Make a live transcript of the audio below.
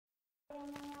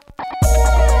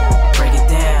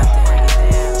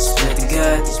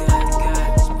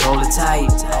it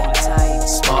tight,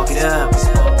 spark it up.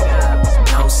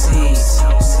 No seeds,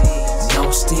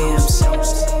 no stems.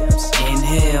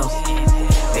 Inhale,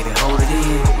 baby, hold it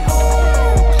in.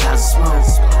 Clouds of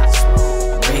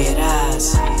smoke, red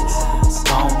eyes,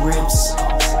 bone rips.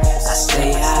 I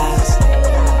stay high.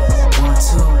 1,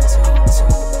 2,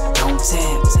 don't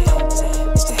tap.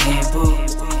 It's the handbook.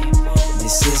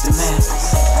 This is the map.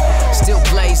 Still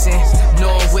blazing, no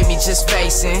one with me, just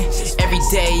facing. Every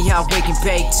day I wake and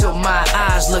bake till my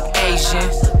eyes look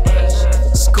Asian.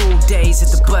 School days at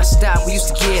the bus stop, we used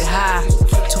to get high.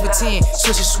 2 for 10,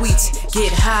 switching sweets,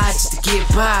 get high just to get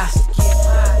by.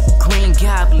 Green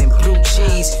goblin, blue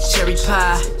cheese, cherry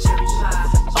pie.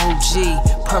 OG,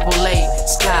 purple lake,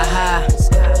 sky high.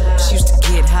 She used to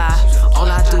get high, all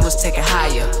I do is take it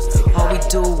higher. All we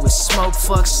do is smoke,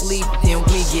 fuck, sleep, then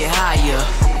we get higher.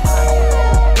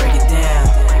 Break it down,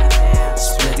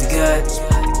 split the gut,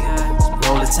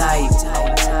 roll it tight,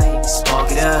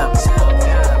 spark it up.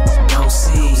 No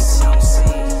seeds,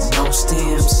 no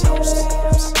stems.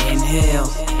 Inhale,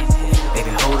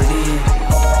 baby, hold it in.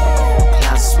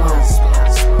 Clouds of smoke,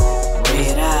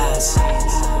 red eyes,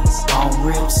 bone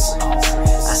rips.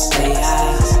 I stay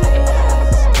high.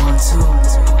 1, 2,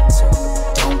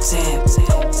 don't tap.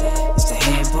 It's the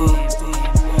handbook.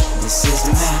 This is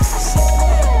the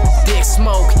map. Big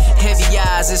smoke, heavy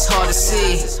eyes, it's hard to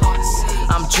see.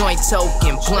 I'm joint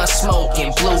toking, blunt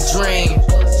smoking, blue dream.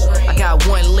 I got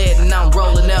one lit and I'm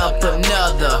rolling up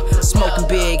another. Smoking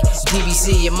big,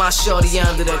 DBZ and my shorty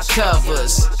under the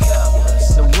covers.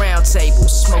 The round table,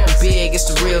 smoking big, it's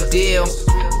the real deal.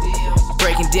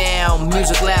 Breaking down,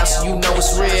 music loud so you know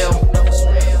it's real.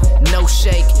 No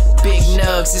shake, big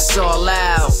nugs, it's all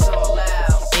loud.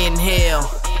 Inhale,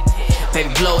 baby,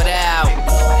 blow it out.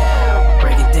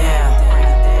 Break it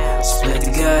down, split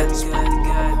the gut,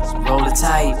 roll it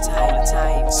tight,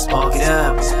 spark it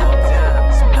up.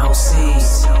 No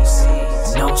seeds,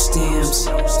 no stems.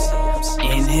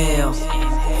 Inhale,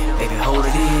 baby, hold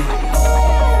it in.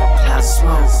 Clouds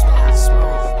of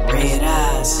smoke, red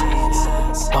eyes,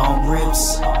 bone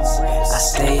rips. I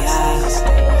stay high.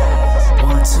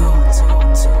 1,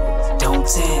 2, don't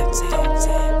tap.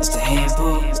 It's the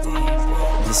handbook.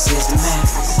 This is the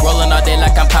map. Rolling all day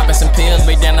like I'm popping some pills.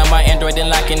 Way down on my Android and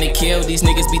locking the kill. These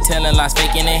niggas be telling lies,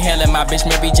 faking and hailing. My bitch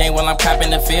Mary Jane while I'm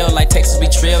copping the field. Like Texas we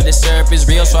trill, this syrup is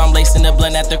real. So I'm lacing the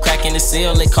blunt after cracking the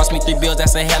seal. It cost me 3 bills,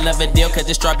 that's a hell of a deal. Cause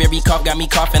this strawberry cough got me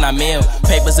coughing, I'm ill.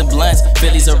 Papers and blunts,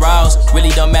 Phillies are raws.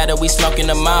 Really don't matter, we smoking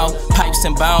them all. Pipes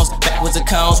and bounds, backwards and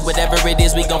cones. Whatever it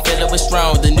is, we gon' fill it with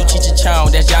strong. The new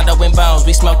chicharron, that's Yado and Bones.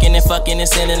 We smoking and fucking and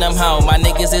sending them home. My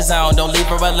niggas is on, don't leave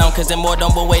her alone. Cause the more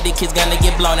don't away, the kids gonna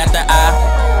get blown out the eye.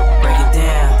 Break it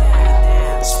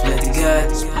down, split the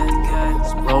gut,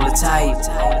 roll it tight,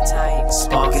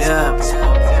 spark it up.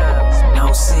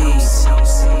 No seeds,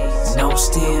 no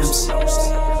stems.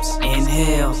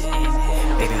 Inhale,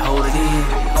 baby, hold it in.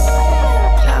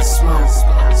 Clouds of smoke,